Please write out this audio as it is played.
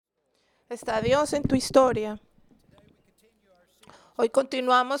Está Dios en tu historia. Hoy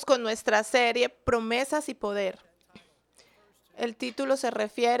continuamos con nuestra serie Promesas y Poder. El título se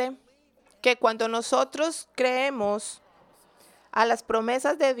refiere que cuando nosotros creemos a las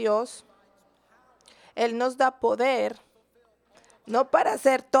promesas de Dios, Él nos da poder, no para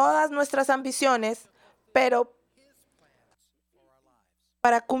hacer todas nuestras ambiciones, pero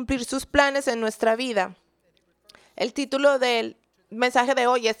para cumplir sus planes en nuestra vida. El título del mensaje de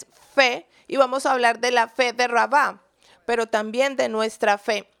hoy es Fe y vamos a hablar de la fe de Rabá, pero también de nuestra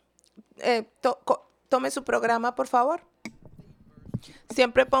fe. Tome su programa, por favor.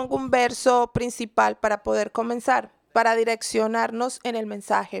 Siempre pongo un verso principal para poder comenzar, para direccionarnos en el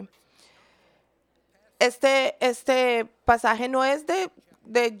mensaje. Este pasaje no es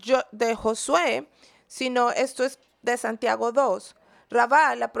de Josué, sino esto es de Santiago 2.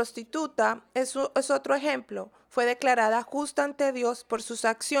 Rabá, la prostituta, es otro ejemplo. Fue declarada justa ante Dios por sus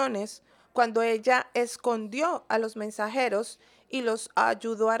acciones cuando ella escondió a los mensajeros y los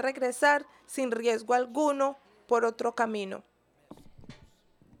ayudó a regresar sin riesgo alguno por otro camino.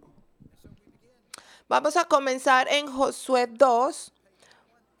 Vamos a comenzar en Josué 2,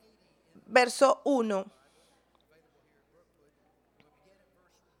 verso 1.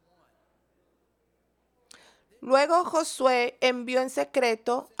 Luego Josué envió en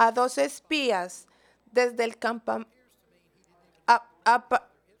secreto a 2 espías desde el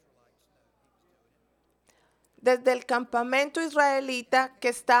campamento israelita que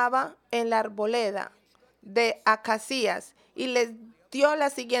estaba en la arboleda de Acacías y les dio la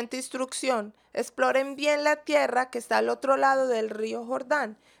siguiente instrucción: exploren bien la tierra que está al otro lado del río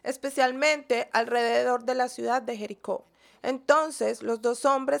Jordán, especialmente alrededor de la ciudad de Jericó. Entonces los 2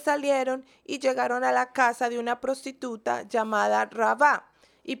 hombres salieron y llegaron a la casa de una prostituta llamada Rabá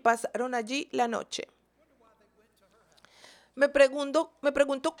y pasaron allí la noche. Me pregunto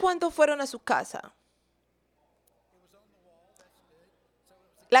cuándo fueron a su casa.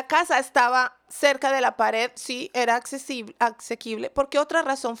 La casa estaba cerca de la pared, sí, era asequible. ¿Por qué otra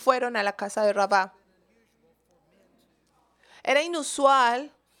razón fueron a la casa de Rabá? Era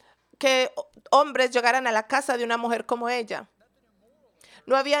inusual que hombres llegaran a la casa de una mujer como ella.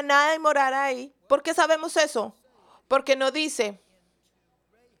 No había nada inmoral ahí. ¿Por qué sabemos eso? Porque no dice.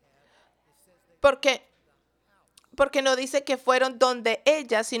 Porque no dice que fueron donde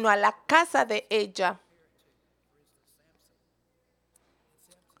ella, sino a la casa de ella.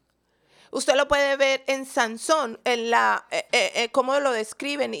 Usted lo puede ver en Sansón, en cómo lo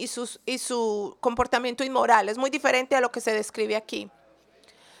describen y su comportamiento inmoral. Es muy diferente a lo que se describe aquí.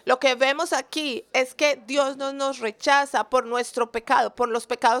 Lo que vemos aquí es que Dios no nos rechaza por nuestro pecado, por los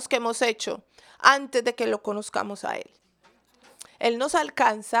pecados que hemos hecho antes de que lo conozcamos a Él. Él nos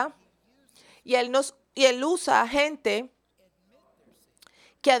alcanza y Él usa a gente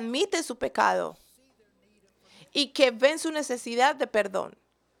que admite su pecado y que ven su necesidad de perdón.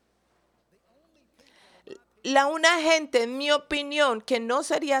 Una gente, en mi opinión, que no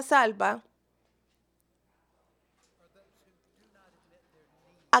sería salva,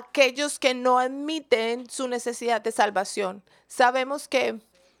 aquellos que no admiten su necesidad de salvación. Sabemos que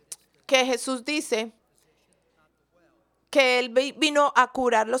Jesús dice que Él vino a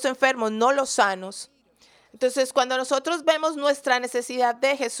curar los enfermos, no los sanos. Entonces, cuando nosotros vemos nuestra necesidad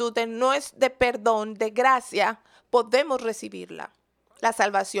de Jesús, de perdón, de gracia, podemos recibirla, la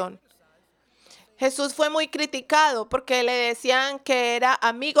salvación. Jesús fue muy criticado porque le decían que era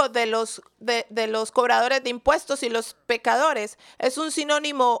amigo de los cobradores de impuestos y los pecadores. Es un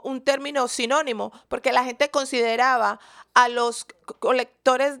término sinónimo, porque la gente consideraba a los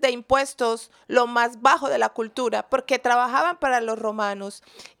colectores de impuestos lo más bajo de la cultura, porque trabajaban para los romanos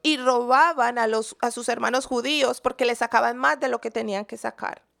y robaban a sus hermanos judíos porque les sacaban más de lo que tenían que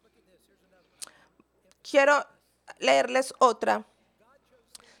sacar. Quiero leerles otra.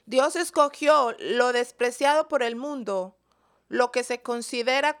 Dios escogió lo despreciado por el mundo, lo que se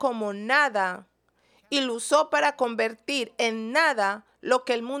considera como nada, y lo usó para convertir en nada lo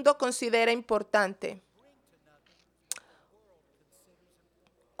que el mundo considera importante.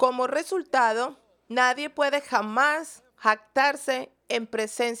 Como resultado, nadie puede jamás jactarse en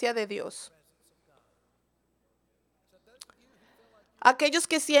presencia de Dios. Aquellos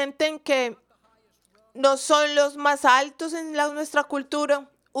que sienten que no son los más altos en nuestra cultura,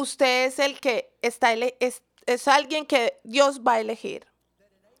 usted es el que es alguien que Dios va a elegir.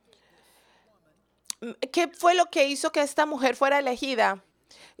 ¿Qué fue lo que hizo que esta mujer fuera elegida?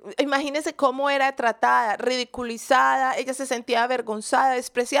 Imagínese cómo era tratada, ridiculizada, ella se sentía avergonzada,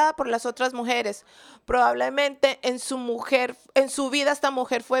 despreciada por las otras mujeres. Probablemente en su vida esta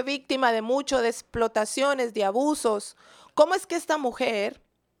mujer fue víctima de mucho, de explotaciones, de abusos. ¿Cómo es que esta mujer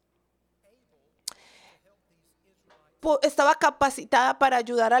estaba capacitada para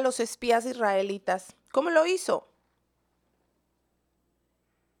ayudar a los espías israelitas. ¿Cómo lo hizo?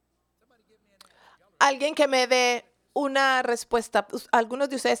 Alguien que me dé una respuesta. Algunos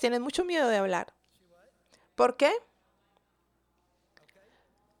de ustedes tienen mucho miedo de hablar. ¿Por qué?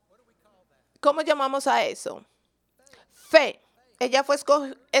 ¿Cómo llamamos a eso? Fe. Ella fue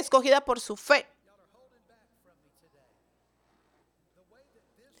escogida por su fe.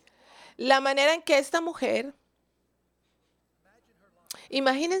 La manera en que esta mujer,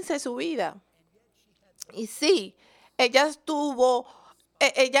 imagínense su vida. Y sí, ella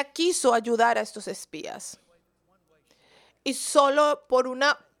quiso ayudar a estos espías. Y solo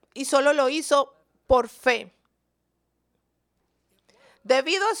lo hizo por fe.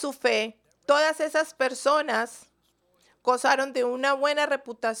 Debido a su fe, todas esas personas gozaron de una buena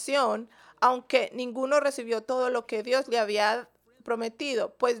reputación, aunque ninguno recibió todo lo que Dios le había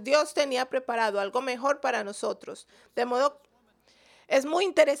prometido, pues Dios tenía preparado algo mejor para nosotros. De modo, es muy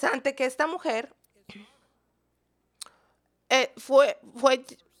interesante que esta mujer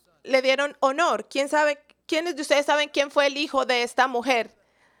le dieron honor. ¿Quiénes de ustedes saben quién fue el hijo de esta mujer?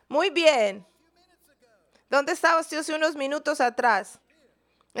 Muy bien. ¿Dónde estaba usted hace unos minutos atrás?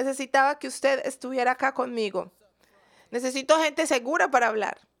 Necesitaba que usted estuviera acá conmigo. Necesito gente segura para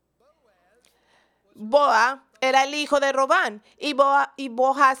hablar. Boa era el hijo de Robán y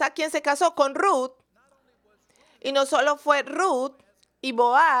Boaz, ¿a quién se casó? Con Ruth. Y no solo fue Ruth y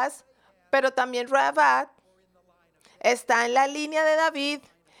Boaz, pero también Rabat está en la línea de David,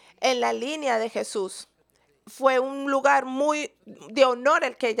 en la línea de Jesús. Fue un lugar muy de honor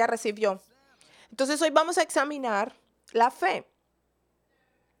el que ella recibió. Entonces hoy vamos a examinar la fe.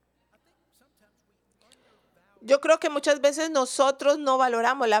 Yo creo que muchas veces nosotros no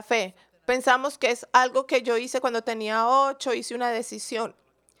valoramos la fe. Pensamos que es algo que yo hice cuando tenía 8, hice una decisión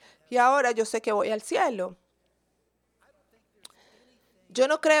y ahora yo sé que voy al cielo. Yo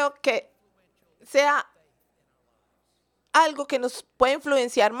no creo que sea algo que nos puede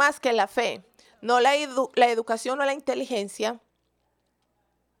influenciar más que la fe. No la educación o la inteligencia,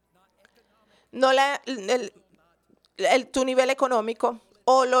 no tu nivel económico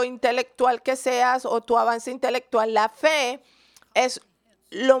o lo intelectual que seas o tu avance intelectual. La fe es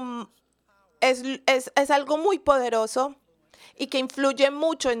algo muy poderoso y que influye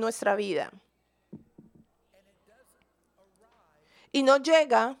mucho en nuestra vida. Y no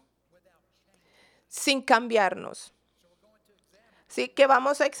llega sin cambiarnos. Así que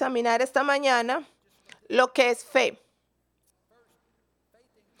vamos a examinar esta mañana lo que es fe.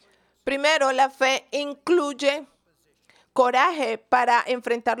 Primero, la fe incluye coraje para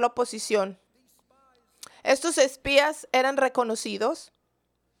enfrentar la oposición. Estos espías eran reconocidos.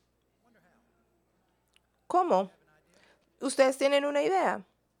 ¿Cómo? ¿Ustedes tienen una idea?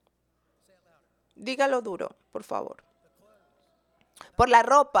 Dígalo duro, por favor. Por la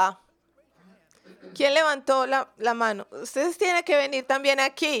ropa. ¿Quién levantó la mano? Ustedes tienen que venir también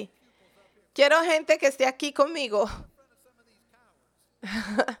aquí. Quiero gente que esté aquí conmigo.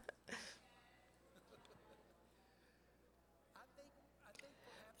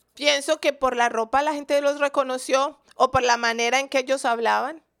 Pienso que por la ropa la gente los reconoció, o por la manera en que ellos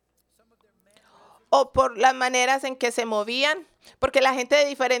hablaban, o por las maneras en que se movían, porque la gente de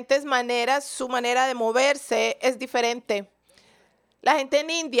diferentes maneras, su manera de moverse es diferente. La gente en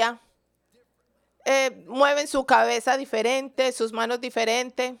India mueven su cabeza diferente, sus manos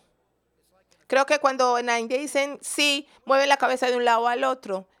diferente. Creo que cuando en la India dicen sí, mueven la cabeza de un lado al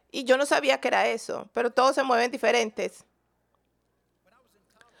otro. Y yo no sabía que era eso, pero todos se mueven diferentes.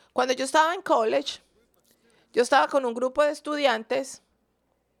 Cuando yo estaba en college, yo estaba con un grupo de estudiantes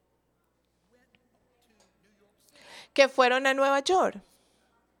que fueron a Nueva York.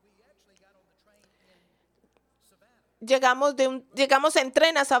 Llegamos en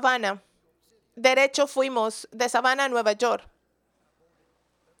tren a Savannah. Derecho fuimos de Savannah a Nueva York.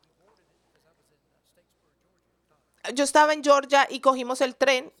 Yo estaba en Georgia y cogimos el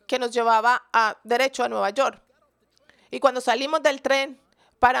tren que nos llevaba derecho a Nueva York. Y cuando salimos del tren,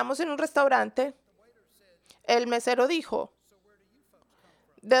 paramos en un restaurante. El mesero dijo,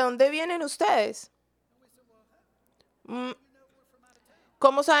 ¿de dónde vienen ustedes?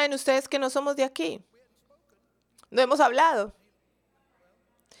 ¿Cómo saben ustedes que no somos de aquí? No hemos hablado.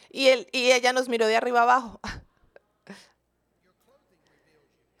 Y ella nos miró de arriba abajo.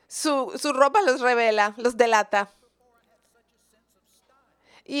 Su ropa los revela, los delata.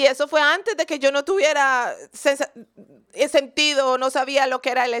 Y eso fue antes de que yo no tuviera sentido, no sabía lo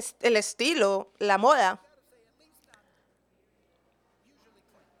que era el estilo, la moda.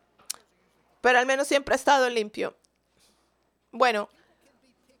 Pero al menos siempre ha estado limpio. Bueno,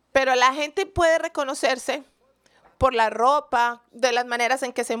 pero la gente puede reconocerse por la ropa, de las maneras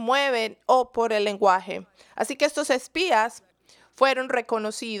en que se mueven o por el lenguaje. Así que estos espías fueron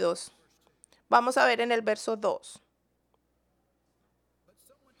reconocidos. Vamos a ver en el verso 2.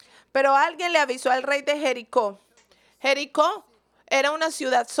 Pero alguien le avisó al rey de Jericó. Jericó era una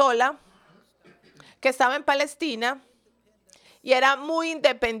ciudad sola que estaba en Palestina y era muy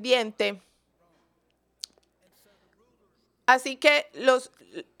independiente. Así que los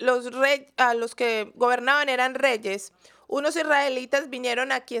que gobernaban eran reyes. Unos israelitas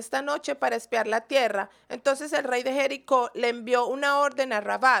vinieron aquí esta noche para espiar la tierra. Entonces el rey de Jericó le envió una orden a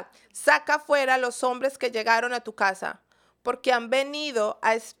Rabat: saca fuera a los hombres que llegaron a tu casa, porque han venido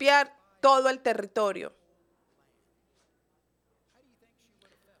a espiar todo el territorio.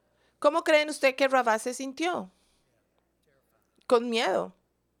 ¿Cómo creen ustedes que Rabat se sintió? Con miedo.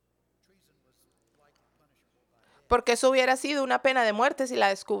 Porque eso hubiera sido una pena de muerte si la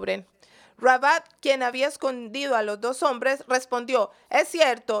descubren. Rabat, quien había escondido a los dos hombres, respondió: es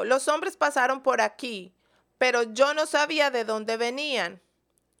cierto, los hombres pasaron por aquí, pero yo no sabía de dónde venían.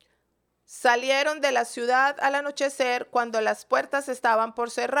 Salieron de la ciudad al anochecer cuando las puertas estaban por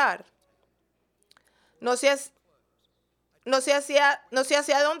cerrar. No sé hacia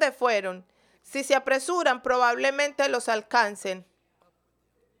dónde fueron. Si se apresuran, probablemente los alcancen.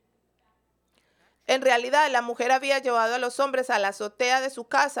 En realidad, la mujer había llevado a los hombres a la azotea de su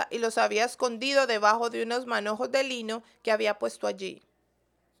casa y los había escondido debajo de unos manojos de lino que había puesto allí.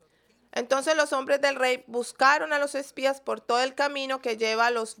 Entonces los hombres del rey buscaron a los espías por todo el camino que lleva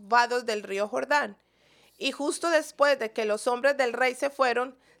a los vados del río Jordán. Y justo después de que los hombres del rey se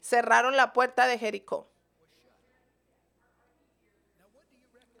fueron, cerraron la puerta de Jericó.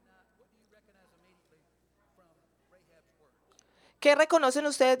 ¿Qué reconocen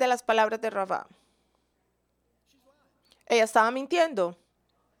ustedes de las palabras de Rabá? Ella estaba mintiendo.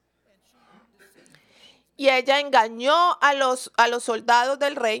 Y ella engañó a los soldados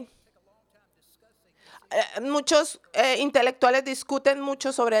del rey. Muchos intelectuales discuten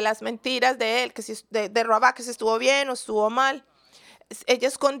mucho sobre las mentiras de él, que si, de Rabá, que si estuvo bien o estuvo mal. Ella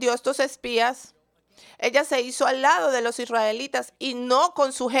escondió a estos espías. Ella se hizo al lado de los israelitas y no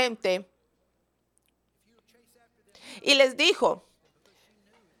con su gente. Y les dijo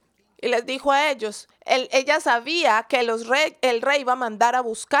a ellos, ella sabía que el rey iba a mandar a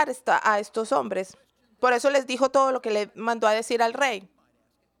buscar a estos hombres. Por eso les dijo todo lo que le mandó a decir al rey.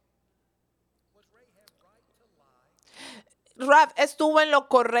 Rahab estuvo en lo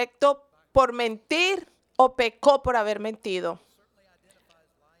correcto por mentir o pecó por haber mentido.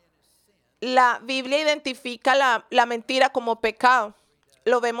 La Biblia identifica la mentira como pecado.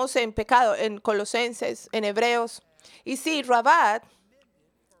 Lo vemos en pecado, en Colosenses, en Hebreos. Y sí, Rahab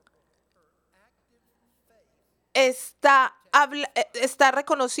está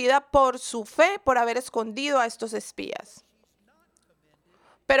reconocida por su fe, por haber escondido a estos espías.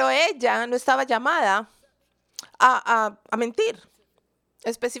 Pero ella no estaba llamada a mentir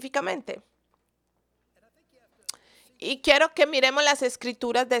específicamente. Y quiero que miremos las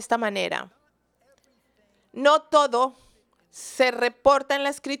escrituras de esta manera. No todo se reporta en la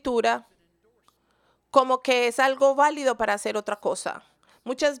escritura como que es algo válido para hacer otra cosa.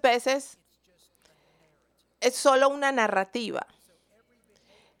 Muchas veces es solo una narrativa.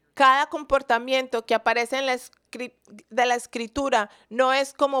 Cada comportamiento que aparece en de la escritura no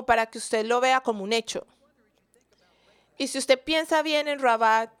es como para que usted lo vea como un hecho. Y si usted piensa bien en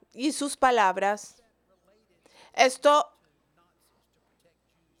Rabat y sus palabras, esto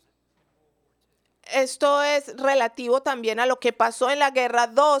es relativo también a lo que pasó en la Guerra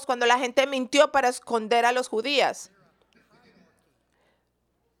 2, cuando la gente mintió para esconder a los judíos.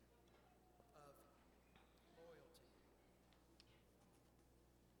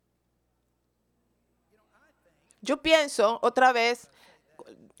 Yo pienso, otra vez,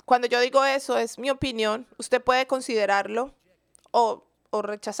 cuando yo digo eso, es mi opinión. Usted puede considerarlo o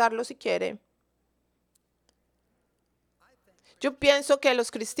rechazarlo si quiere. Yo pienso que los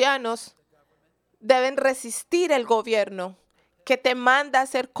cristianos deben resistir el gobierno que te manda a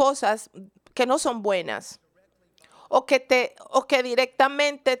hacer cosas que no son buenas o que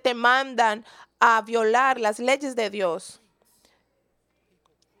directamente te mandan a violar las leyes de Dios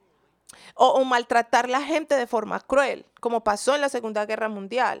o maltratar a la gente de forma cruel, como pasó en la Segunda Guerra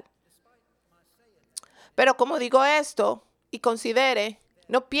Mundial. Pero como digo esto y considere,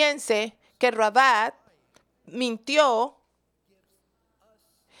 no piense que Rabat mintió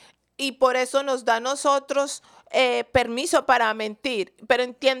y por eso nos da a nosotros permiso para mentir. Pero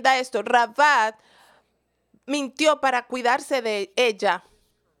entienda esto, Rabat mintió para cuidarse de ella.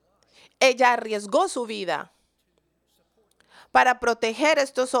 Ella arriesgó su vida para proteger a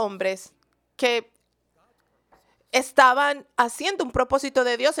estos hombres que estaban haciendo un propósito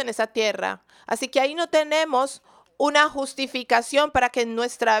de Dios en esa tierra. Así que ahí no tenemos una justificación para que en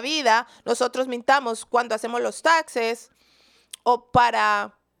nuestra vida nosotros mintamos cuando hacemos los taxes o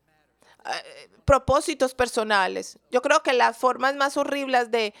para propósitos personales. Yo creo que las formas más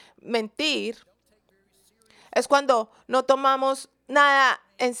horribles de mentir es cuando no tomamos nada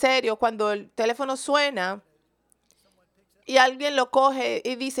en serio, cuando el teléfono suena y alguien lo coge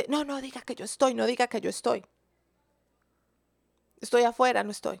y dice, no, no diga que yo estoy, no diga que yo estoy. Estoy afuera,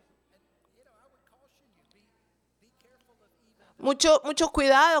 no estoy. Mucho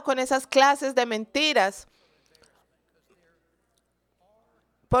cuidado con esas clases de mentiras,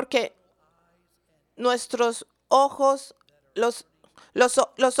 porque nuestros ojos, los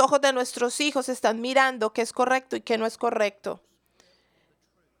ojos de nuestros hijos están mirando qué es correcto y qué no es correcto.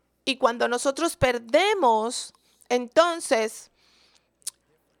 Y cuando nosotros perdemos, entonces,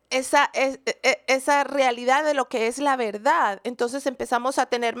 esa realidad de lo que es la verdad, entonces empezamos a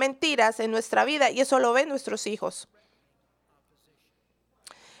tener mentiras en nuestra vida y eso lo ven nuestros hijos.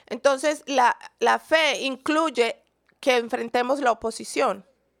 Entonces, la fe incluye que enfrentemos la oposición.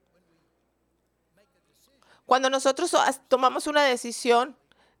 Cuando nosotros tomamos una decisión,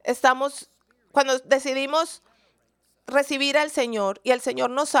 cuando decidimos recibir al Señor y el Señor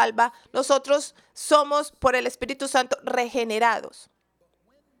nos salva, nosotros somos por el Espíritu Santo regenerados.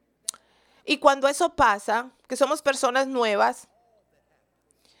 Y cuando eso pasa, que somos personas nuevas,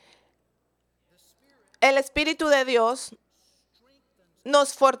 el Espíritu de Dios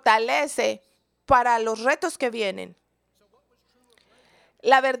nos fortalece para los retos que vienen.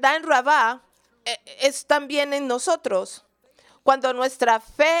 La verdad en Rabá es también en nosotros. Cuando nuestra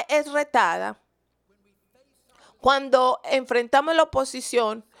fe es retada, cuando enfrentamos la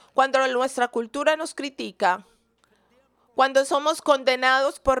oposición, cuando nuestra cultura nos critica, cuando somos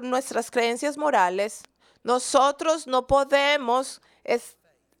condenados por nuestras creencias morales, nosotros no podemos,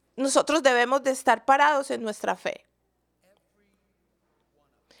 nosotros debemos de estar parados en nuestra fe.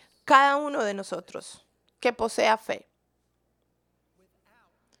 Cada uno de nosotros que posea fe.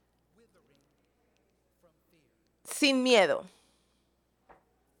 Sin miedo.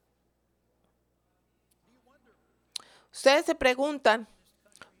 Ustedes se preguntan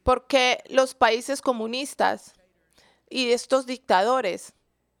por qué los países comunistas y estos dictadores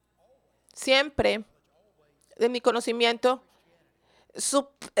siempre, de mi conocimiento,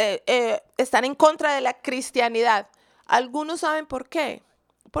 están en contra de la cristianidad. Algunos saben por qué.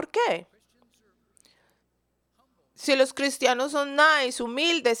 ¿Por qué? Si los cristianos son nice,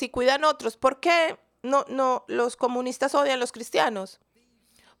 humildes y cuidan a otros, ¿por qué no los comunistas odian a los cristianos?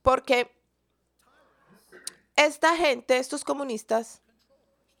 Porque esta gente, estos comunistas,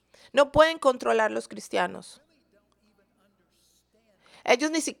 no pueden controlar a los cristianos.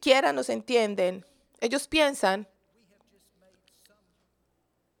 Ellos ni siquiera nos entienden. Ellos piensan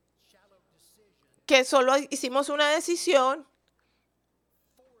que solo hicimos una decisión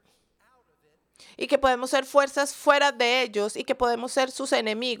y que podemos ser fuerzas fuera de ellos y que podemos ser sus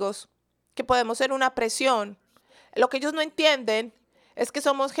enemigos, que podemos ser una presión. Lo que ellos no entienden es que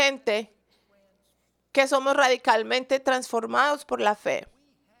somos gente que somos radicalmente transformados por la fe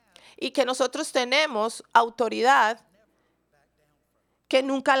y que nosotros tenemos autoridad que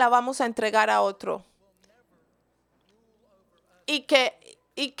nunca la vamos a entregar a otro y que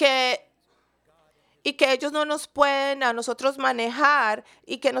ellos no nos pueden a nosotros manejar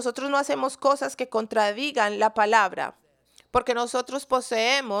y que nosotros no hacemos cosas que contradigan la palabra, porque nosotros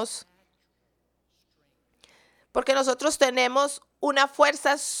tenemos una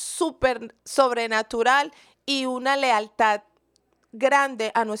fuerza sobrenatural y una lealtad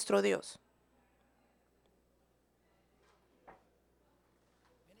grande a nuestro Dios.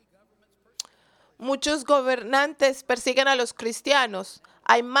 Muchos gobernantes persiguen a los cristianos.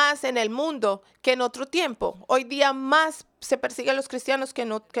 Hay más en el mundo que en otro tiempo. Hoy día más se persigue a los cristianos que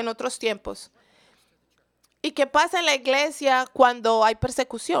en otros tiempos. ¿Y qué pasa en la iglesia cuando hay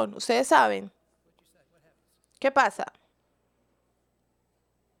persecución? Ustedes saben. ¿Qué pasa?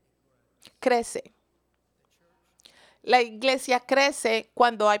 Crece. La iglesia crece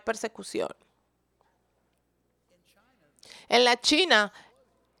cuando hay persecución. En la China,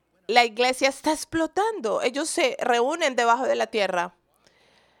 la iglesia está explotando. Ellos se reúnen debajo de la tierra.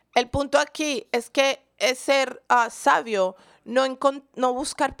 El punto aquí es que es ser sabio, no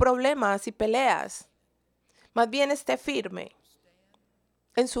buscar problemas y peleas. Más bien esté firme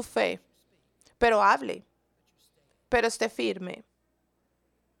en su fe, pero hable, pero esté firme.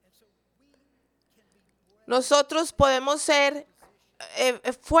 Nosotros podemos ser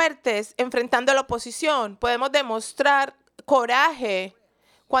fuertes enfrentando la oposición. Podemos demostrar coraje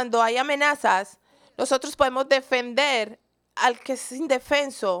cuando hay amenazas. Nosotros podemos defender al que es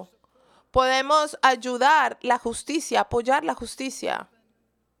indefenso. Podemos ayudar la justicia, apoyar la justicia,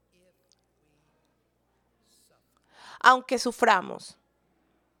 aunque suframos.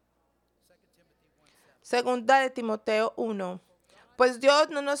 Segunda de Timoteo 1. Pues Dios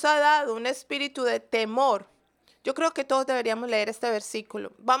no nos ha dado un espíritu de temor. Yo creo que todos deberíamos leer este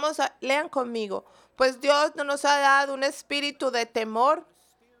versículo. Lean conmigo. Pues Dios no nos ha dado un espíritu de temor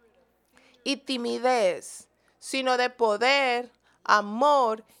y timidez, sino de poder,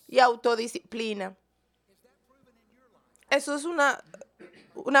 amor y autodisciplina. Eso es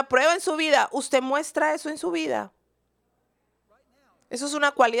una prueba en su vida. ¿Usted muestra eso en su vida? Eso es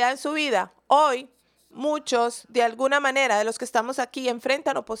una cualidad en su vida. Hoy, muchos, de alguna manera, de los que estamos aquí,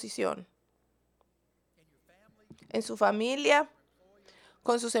 enfrentan oposición. En su familia,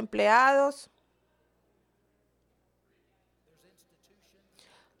 con sus empleados.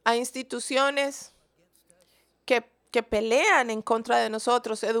 Hay instituciones que pelean en contra de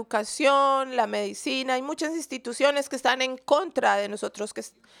nosotros. Educación, la medicina. Hay muchas instituciones que están en contra de nosotros.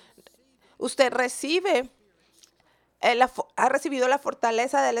 Usted ha recibido la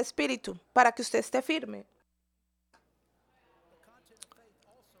fortaleza del Espíritu para que usted esté firme.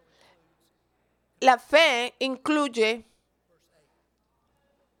 La fe incluye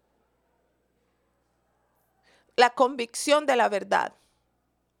la convicción de la verdad.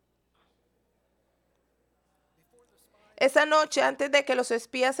 Esa noche, antes de que los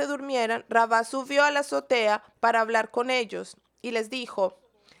espías se durmieran, Rabá subió a la azotea para hablar con ellos y les dijo: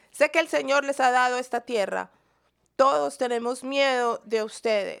 sé que el Señor les ha dado esta tierra. Todos tenemos miedo de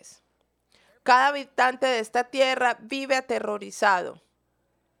ustedes. Cada habitante de esta tierra vive aterrorizado.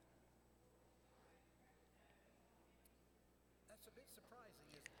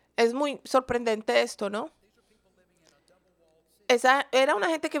 Es muy sorprendente esto, ¿no? Era una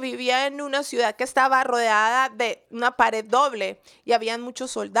gente que vivía en una ciudad que estaba rodeada de una pared doble y habían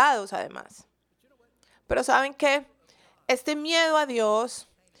muchos soldados además. Pero ¿saben qué? Este miedo a Dios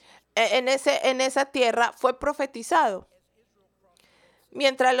en esa tierra fue profetizado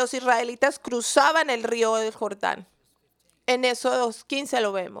mientras los israelitas cruzaban el río del Jordán. En Éxodo 2:15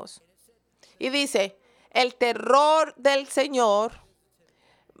 lo vemos. Y dice, el terror del Señor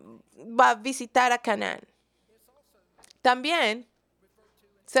va a visitar a Canaán. También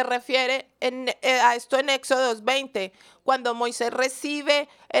se refiere a esto en Éxodo 2:20, cuando Moisés recibe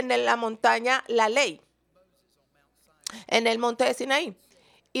en la montaña la ley, en el monte de Sinaí.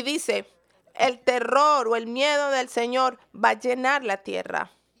 Y dice, el terror o el miedo del Señor va a llenar la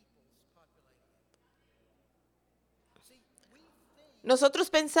tierra.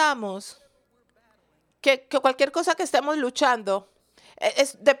 Nosotros pensamos que cualquier cosa que estemos luchando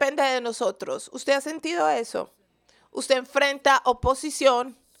depende de nosotros. ¿Usted ha sentido eso? Usted enfrenta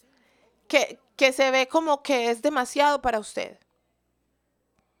oposición que se ve como que es demasiado para usted.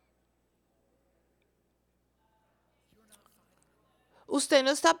 Usted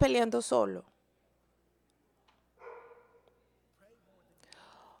no está peleando solo.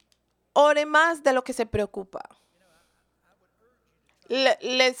 Ore más de lo que se preocupa.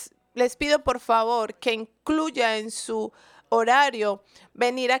 Les pido por favor que incluya en su horario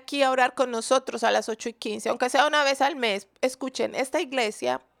venir aquí a orar con nosotros a las 8:15, aunque sea una vez al mes. Escuchen, esta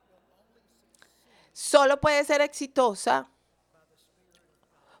iglesia solo puede ser exitosa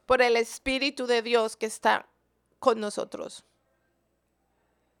por el Espíritu de Dios que está con nosotros.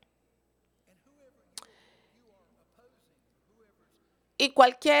 Y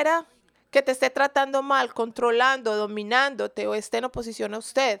cualquiera que te esté tratando mal, controlando, dominándote o esté en oposición a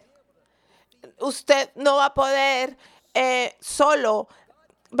usted no va a poder solo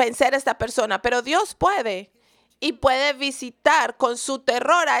vencer a esta persona, pero Dios puede. Y puede visitar con su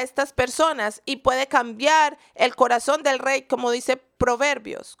terror a estas personas y puede cambiar el corazón del rey, como dice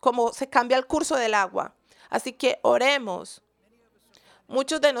Proverbios, como se cambia el curso del agua. Así que oremos.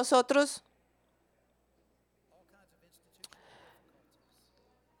 Muchos de nosotros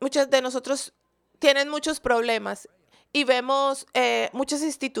tienen muchos problemas y vemos muchas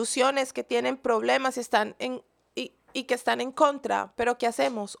instituciones que tienen problemas y que están en contra. Pero ¿qué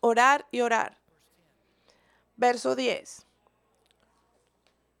hacemos? Orar y orar. Verso 10.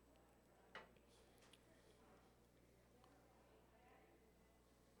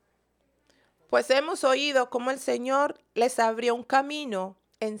 Pues hemos oído cómo el Señor les abrió un camino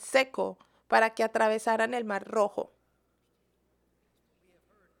en seco para que atravesaran el Mar Rojo.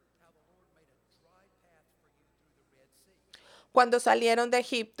 Cuando salieron de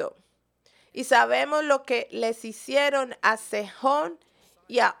Egipto. Y sabemos lo que les hicieron a Sejón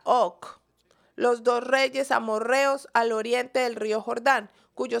y a Og, los dos reyes amorreos al oriente del río Jordán,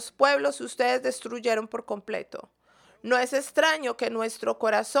 cuyos pueblos ustedes destruyeron por completo. No es extraño que nuestro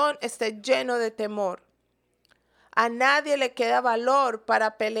corazón esté lleno de temor. A nadie le queda valor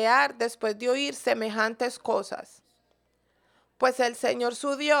para pelear después de oír semejantes cosas. Pues el Señor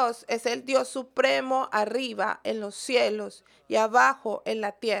su Dios es el Dios supremo arriba en los cielos y abajo en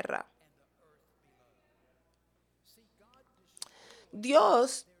la tierra.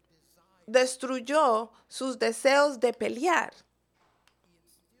 Dios destruyó sus deseos de pelear.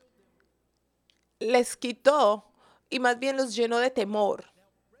 Les quitó y más bien los llenó de temor.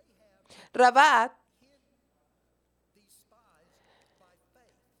 Rabat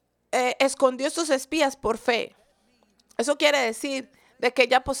escondió estos espías por fe. Eso quiere decir de que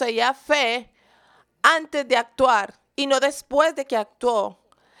ella poseía fe antes de actuar y no después de que actuó.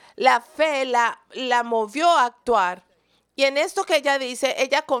 La fe la movió a actuar. Y en esto que ella dice,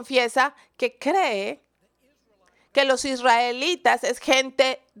 ella confiesa que cree que los israelitas es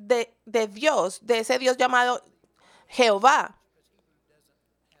gente de Dios, de ese Dios llamado Jehová.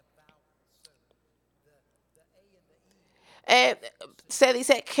 Se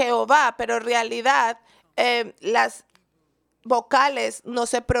dice Jehová, pero en realidad las vocales no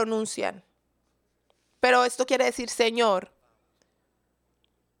se pronuncian. Pero esto quiere decir Señor.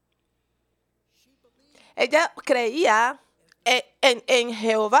 Ella creía en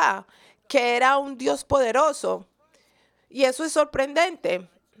Jehová, que era un Dios poderoso. Y eso es sorprendente,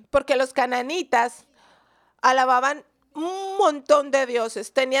 porque los cananitas alababan un montón de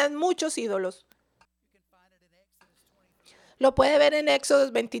dioses, tenían muchos ídolos. Lo puede ver en Éxodo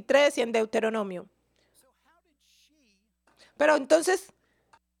 23 y en Deuteronomio. Pero entonces,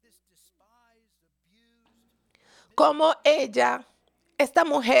 ¿cómo ella, esta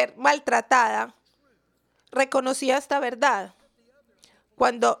mujer maltratada, reconocía esta verdad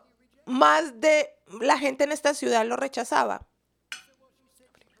cuando más de la gente en esta ciudad lo rechazaba?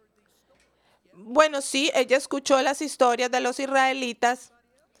 Bueno, sí, ella escuchó las historias de los israelitas,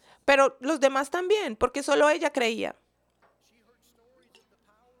 pero los demás también, porque solo ella creía.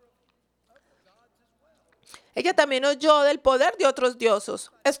 Ella también oyó del poder de otros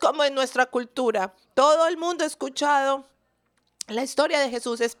dioses. Es como en nuestra cultura. Todo el mundo ha escuchado la historia de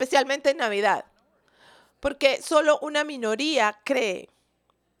Jesús, especialmente en Navidad, porque solo una minoría cree.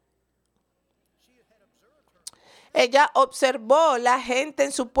 Ella observó la gente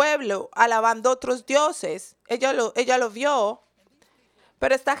en su pueblo alabando a otros dioses. Ella lo vio.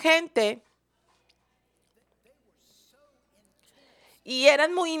 Pero esta gente, y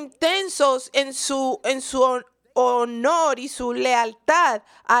eran muy intensos en su honor y su lealtad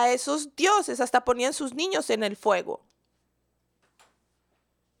a esos dioses, hasta ponían sus niños en el fuego.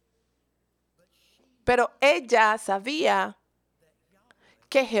 Pero ella sabía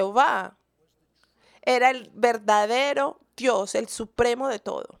que Jehová era el verdadero Dios, el supremo de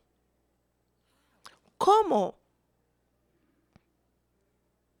todo. ¿Cómo?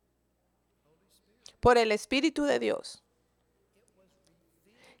 Por el Espíritu de Dios,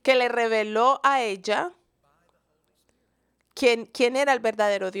 que le reveló a ella quién era el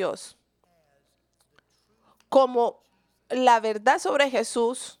verdadero Dios. Como la verdad sobre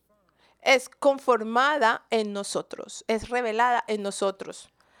Jesús es conformada en nosotros, es revelada en nosotros.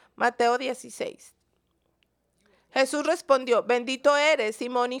 Mateo 16. Jesús respondió: bendito eres,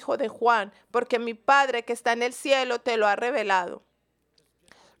 Simón, hijo de Juan, porque mi Padre que está en el cielo te lo ha revelado.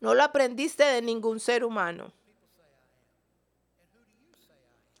 No lo aprendiste de ningún ser humano.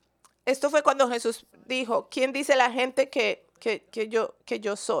 Esto fue cuando Jesús dijo: ¿quién dice la gente que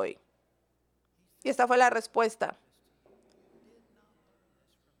yo soy? Y esta fue la respuesta: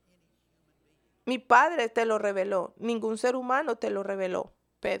 mi Padre te lo reveló, ningún ser humano te lo reveló.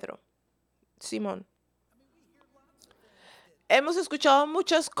 Pedro, Simón. Hemos escuchado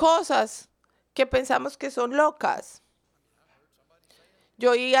muchas cosas que pensamos que son locas.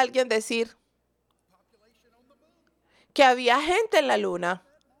 Yo oí a alguien decir que había gente en la luna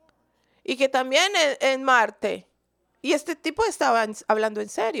y que también en Marte. Y este tipo estaba hablando en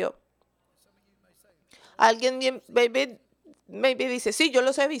serio. Alguien maybe dice: sí, yo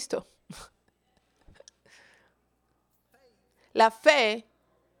los he visto. La fe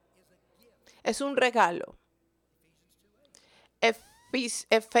es un regalo.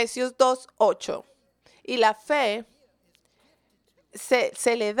 Efesios 2:8. Y la fe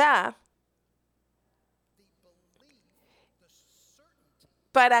se le da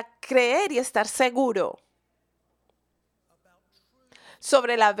para creer y estar seguro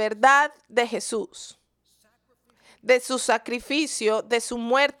sobre la verdad de Jesús, de su sacrificio, de su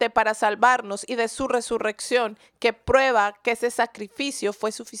muerte para salvarnos y de su resurrección, que prueba que ese sacrificio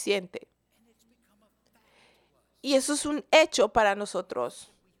fue suficiente. Y eso es un hecho para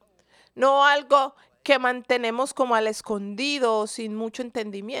nosotros. No algo que mantenemos como al escondido sin mucho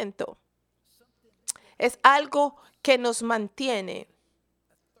entendimiento. Es algo que nos mantiene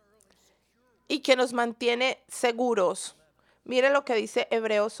y que nos mantiene seguros. Mire lo que dice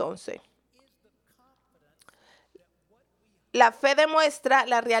Hebreos 11. La fe demuestra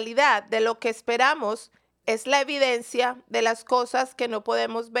la realidad de lo que esperamos, es la evidencia de las cosas que no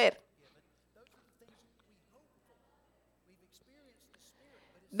podemos ver.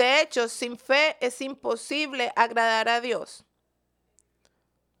 De hecho, sin fe es imposible agradar a Dios.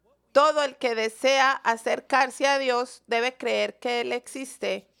 Todo el que desea acercarse a Dios debe creer que Él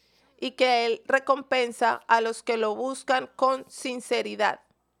existe y que Él recompensa a los que lo buscan con sinceridad.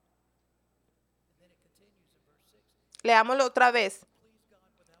 Leámoslo otra vez.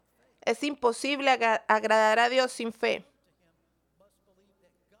 Es imposible agradar a Dios sin fe.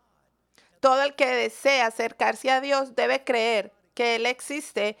 Todo el que desea acercarse a Dios debe creer que Él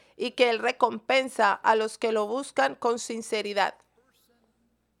existe y que Él recompensa a los que lo buscan con sinceridad.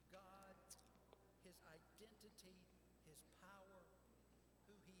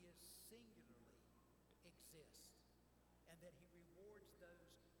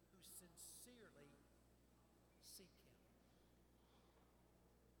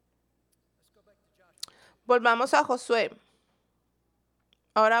 Volvamos a Josué.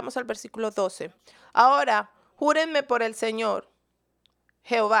 Ahora vamos al versículo 12. Ahora, júrenme por el Señor,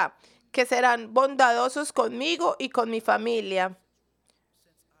 Jehová, que serán bondadosos conmigo y con mi familia,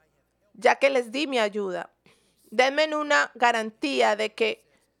 ya que les di mi ayuda. Denme una garantía de que,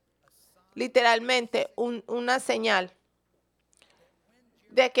 literalmente, una señal,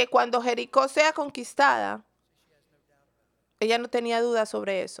 de que cuando Jericó sea conquistada, ella no tenía duda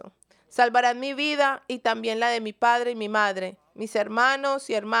sobre eso. Salvarán mi vida y también la de mi padre y mi madre, mis hermanos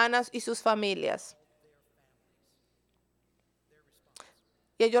y hermanas y sus familias.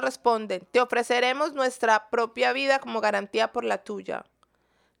 Y ellos responden, te ofreceremos nuestra propia vida como garantía por la tuya.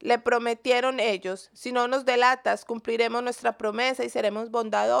 Le prometieron ellos, si no nos delatas, cumpliremos nuestra promesa y seremos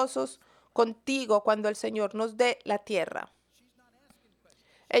bondadosos contigo cuando el Señor nos dé la tierra.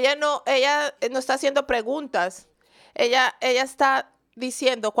 Ella no está haciendo preguntas. Ella está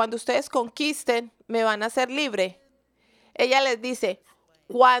diciendo, cuando ustedes conquisten, me van a hacer libre. Ella les dice,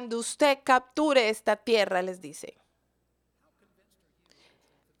 cuando usted capture esta tierra, les dice.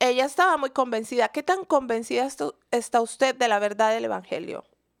 Ella estaba muy convencida. ¿Qué tan convencida está usted de la verdad del Evangelio?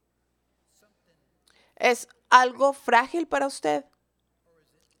 ¿Es algo frágil para usted?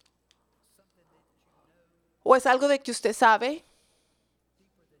 ¿O es algo de que usted sabe?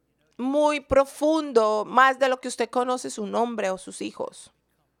 Muy profundo, más de lo que usted conoce su nombre o sus hijos.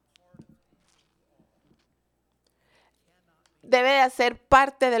 Debe de hacer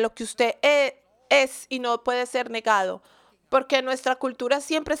parte de lo que usted es y no puede ser negado, porque nuestra cultura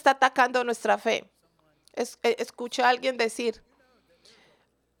siempre está atacando nuestra fe. Escuché a alguien decir,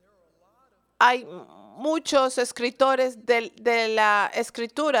 hay muchos escritores de la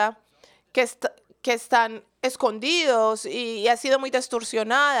escritura que están escondidos y ha sido muy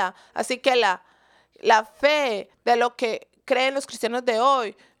distorsionada. Así que la fe de lo que creen los cristianos de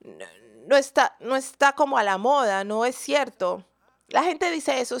hoy no está como a la moda, no es cierto. La gente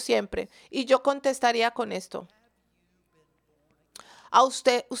dice eso siempre y yo contestaría con esto. ¿A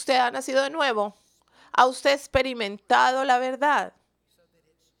usted ha nacido de nuevo? ¿Ha usted experimentado la verdad?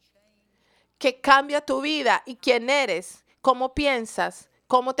 Que cambia tu vida y quién eres, cómo piensas,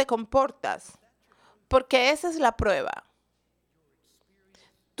 cómo te comportas. Porque esa es la prueba.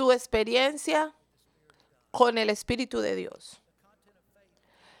 Tu experiencia con el Espíritu de Dios.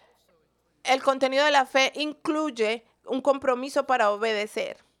 El contenido de la fe incluye un compromiso para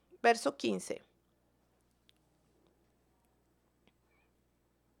obedecer. Verso 15.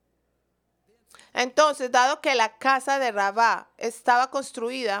 Entonces, dado que la casa de Rabá estaba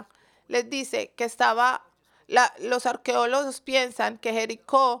construida, les dice que los arqueólogos piensan que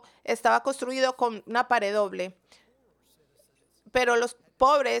Jericó estaba construido con una pared doble, pero los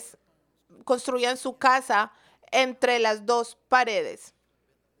pobres construían su casa entre las dos paredes.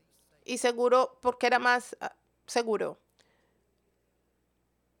 Y seguro, porque era más seguro.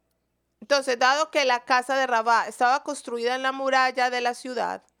 Entonces, dado que la casa de Rabá estaba construida en la muralla de la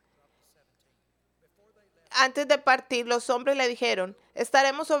ciudad, antes de partir, los hombres le dijeron,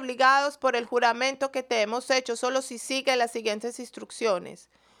 estaremos obligados por el juramento que te hemos hecho solo si sigues las siguientes instrucciones.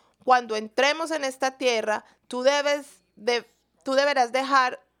 Cuando entremos en esta tierra, tú deberás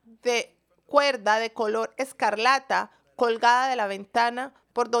dejar de cuerda de color escarlata colgada de la ventana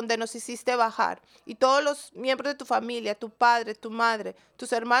por donde nos hiciste bajar. Y todos los miembros de tu familia, tu padre, tu madre,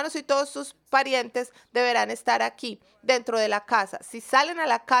 tus hermanos y todos tus parientes deberán estar aquí, dentro de la casa. Si salen a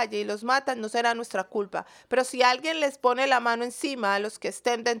la calle y los matan, no será nuestra culpa. Pero si alguien les pone la mano encima a los que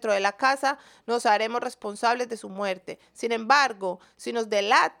estén dentro de la casa, nos haremos responsables de su muerte. Sin embargo, si nos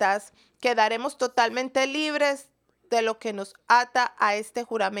delatas, quedaremos totalmente libres de lo que nos ata a este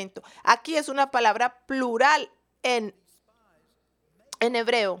juramento. Aquí es una palabra plural en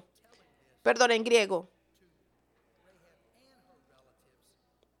hebreo, perdón, en griego.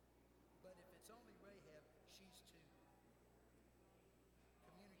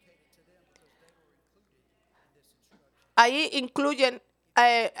 Ahí incluyen,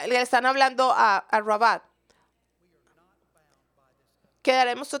 le están hablando a Rabat.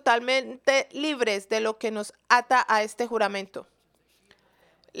 Quedaremos totalmente libres de lo que nos ata a este juramento.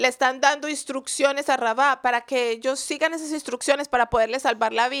 Le están dando instrucciones a Rabá para que ellos sigan esas instrucciones para poderle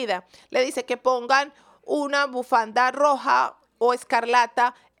salvar la vida. Le dice que pongan una bufanda roja o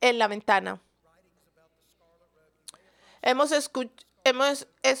escarlata en la ventana. Hemos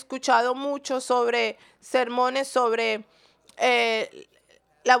escuchado mucho sobre sermones sobre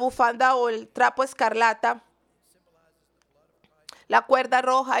la bufanda o el trapo escarlata, la cuerda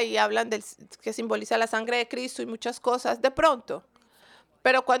roja, y hablan del que simboliza la sangre de Cristo y muchas cosas de pronto.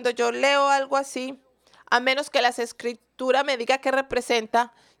 Pero cuando yo leo algo así, a menos que las escrituras me diga qué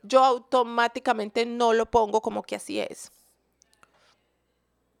representa, yo automáticamente no lo pongo como que así es.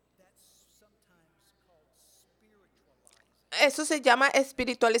 Eso se llama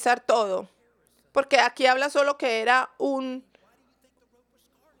espiritualizar todo, porque aquí habla solo que era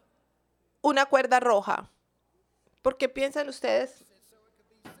una cuerda roja. ¿Por qué piensan ustedes?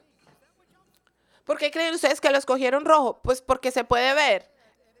 ¿Por qué creen ustedes que lo escogieron rojo? Pues porque se puede ver.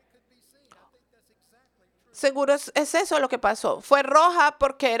 Seguro es eso lo que pasó. Fue roja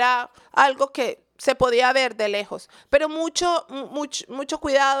porque era algo que se podía ver de lejos. Pero mucho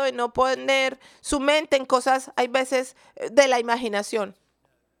cuidado en no poner su mente en cosas, hay veces, de la imaginación.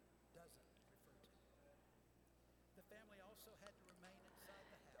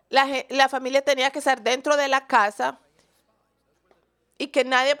 La familia tenía que estar dentro de la casa y que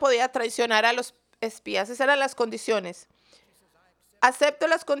nadie podía traicionar a los espías. Esas eran las condiciones. Acepto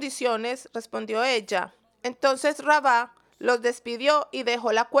las condiciones, respondió ella. Entonces Rabá los despidió y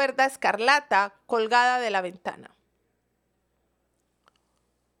dejó la cuerda escarlata colgada de la ventana.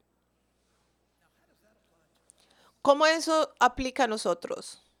 ¿Cómo eso aplica a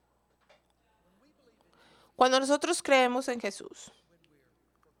nosotros? Cuando nosotros creemos en Jesús,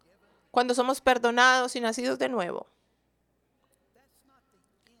 cuando somos perdonados y nacidos de nuevo,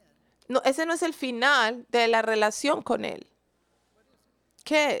 no, ese no es el final de la relación con Él.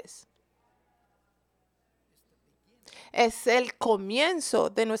 ¿Qué es? Es el comienzo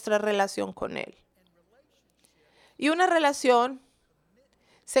de nuestra relación con Él. Y una relación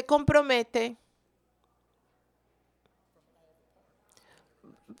se compromete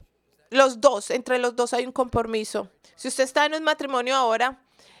entre los dos hay un compromiso. Si usted está en un matrimonio ahora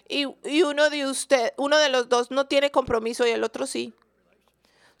y uno de los dos no tiene compromiso y el otro sí,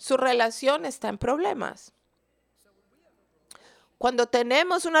 su relación está en problemas. Cuando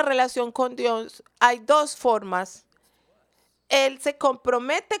tenemos una relación con Dios, hay dos formas. Él se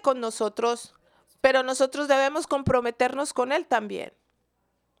compromete con nosotros, pero nosotros debemos comprometernos con Él también.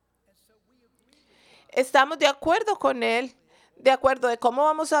 Estamos de acuerdo con Él, de acuerdo de cómo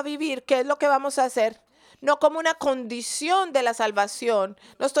vamos a vivir, qué es lo que vamos a hacer, no como una condición de la salvación.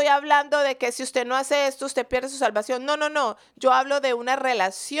 No estoy hablando de que si usted no hace esto, usted pierde su salvación. No, no, no. Yo hablo de una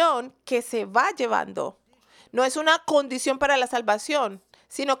relación que se va llevando. No es una condición para la salvación,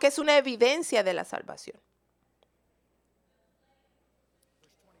 sino que es una evidencia de la salvación.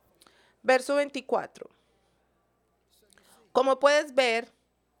 Verso 24. Como puedes ver,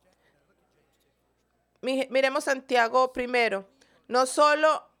 miremos Santiago primero. No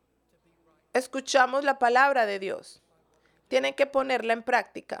solo escuchamos la palabra de Dios, tienen que ponerla en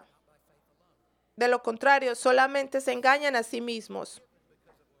práctica. De lo contrario, solamente se engañan a sí mismos.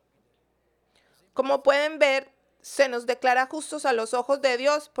 Como pueden ver, se nos declara justos a los ojos de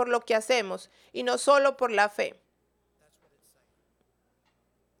Dios por lo que hacemos y no solo por la fe.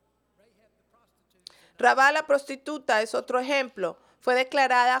 Rabá la prostituta es otro ejemplo. Fue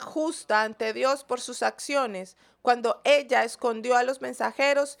declarada justa ante Dios por sus acciones cuando ella escondió a los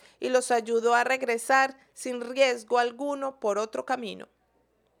mensajeros y los ayudó a regresar sin riesgo alguno por otro camino.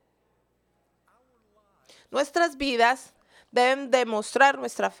 Nuestras vidas deben demostrar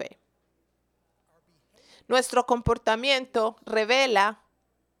nuestra fe. Nuestro comportamiento revela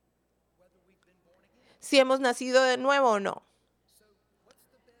si hemos nacido de nuevo o no.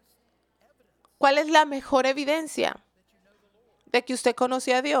 ¿Cuál es la mejor evidencia de que usted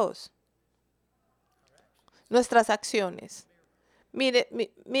conoce a Dios? Nuestras acciones.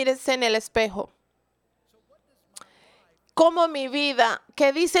 Mírese en el espejo. ¿Cómo mi vida?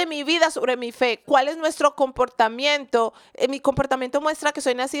 ¿Qué dice mi vida sobre mi fe? ¿Cuál es nuestro comportamiento? Mi comportamiento muestra que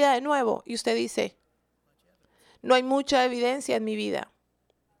soy nacida de nuevo. Y usted dice, no hay mucha evidencia en mi vida.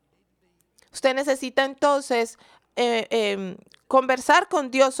 Usted necesita entonces conversar con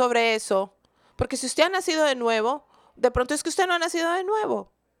Dios sobre eso. Porque si usted ha nacido de nuevo, de pronto es que usted no ha nacido de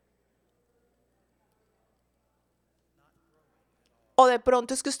nuevo. O de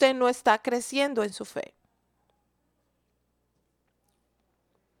pronto es que usted no está creciendo en su fe.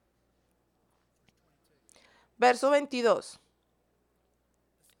 Verso 22.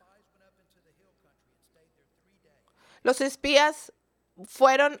 Los espías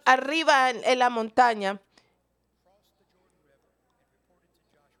fueron arriba en la montaña.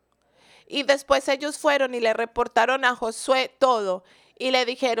 Y después ellos fueron y le reportaron a Josué todo. Y le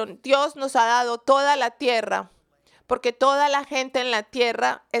dijeron, Dios nos ha dado toda la tierra, porque toda la gente en la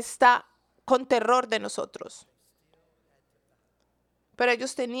tierra está con terror de nosotros. Pero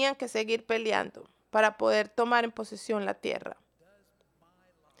ellos tenían que seguir peleando para poder tomar en posesión la tierra.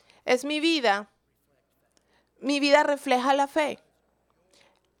 Es mi vida. Mi vida refleja la fe.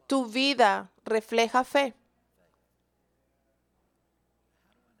 Tu vida refleja fe.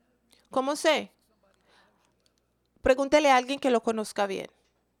 ¿Cómo sé? Pregúntele a alguien que lo conozca bien.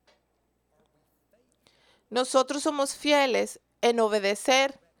 Nosotros somos fieles en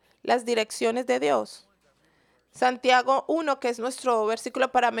obedecer las direcciones de Dios. Santiago 1, que es nuestro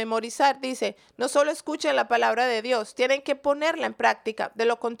versículo para memorizar, dice, no solo escuchen la palabra de Dios, tienen que ponerla en práctica. De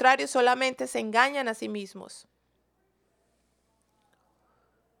lo contrario, solamente se engañan a sí mismos.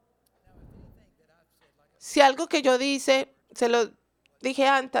 Si algo que yo dice, se lo dije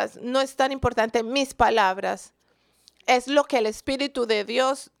antes, no es tan importante mis palabras. Es lo que el Espíritu de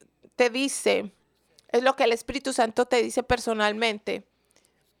Dios te dice. Es lo que el Espíritu Santo te dice personalmente.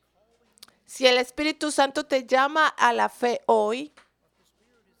 Si el Espíritu Santo te llama a la fe hoy,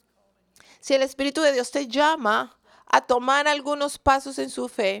 si el Espíritu de Dios te llama a tomar algunos pasos en su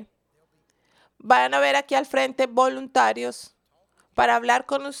fe, van a ver aquí al frente voluntarios para hablar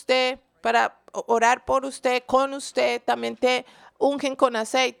con usted, para orar por usted, con usted. También te ungen con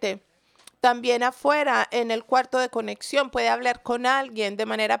aceite. También afuera, en el cuarto de conexión, puede hablar con alguien de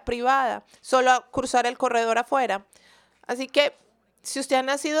manera privada, solo cruzar el corredor afuera. Así que, si usted ha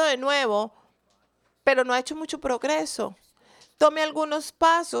nacido de nuevo, pero no ha hecho mucho progreso, tome algunos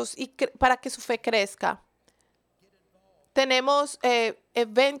pasos para que su fe crezca. Tenemos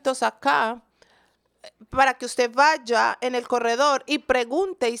eventos acá para que usted vaya en el corredor y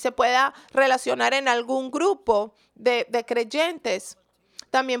pregunte y se pueda relacionar en algún grupo de creyentes.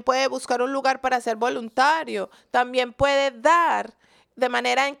 También puede buscar un lugar para ser voluntario. También puede dar de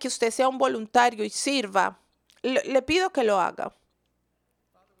manera en que usted sea un voluntario y sirva. Le pido que lo haga.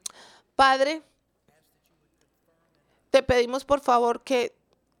 Padre, te pedimos por favor que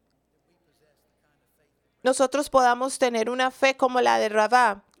nosotros podamos tener una fe como la de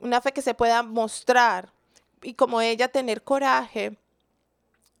Rabá, una fe que se pueda mostrar y como ella tener coraje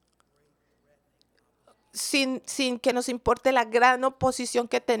sin que nos importe la gran oposición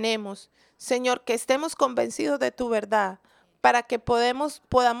que tenemos. Señor, que estemos convencidos de tu verdad para que podamos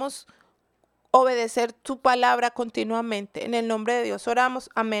obedecer tu palabra continuamente. En el nombre de Dios oramos.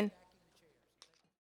 Amén.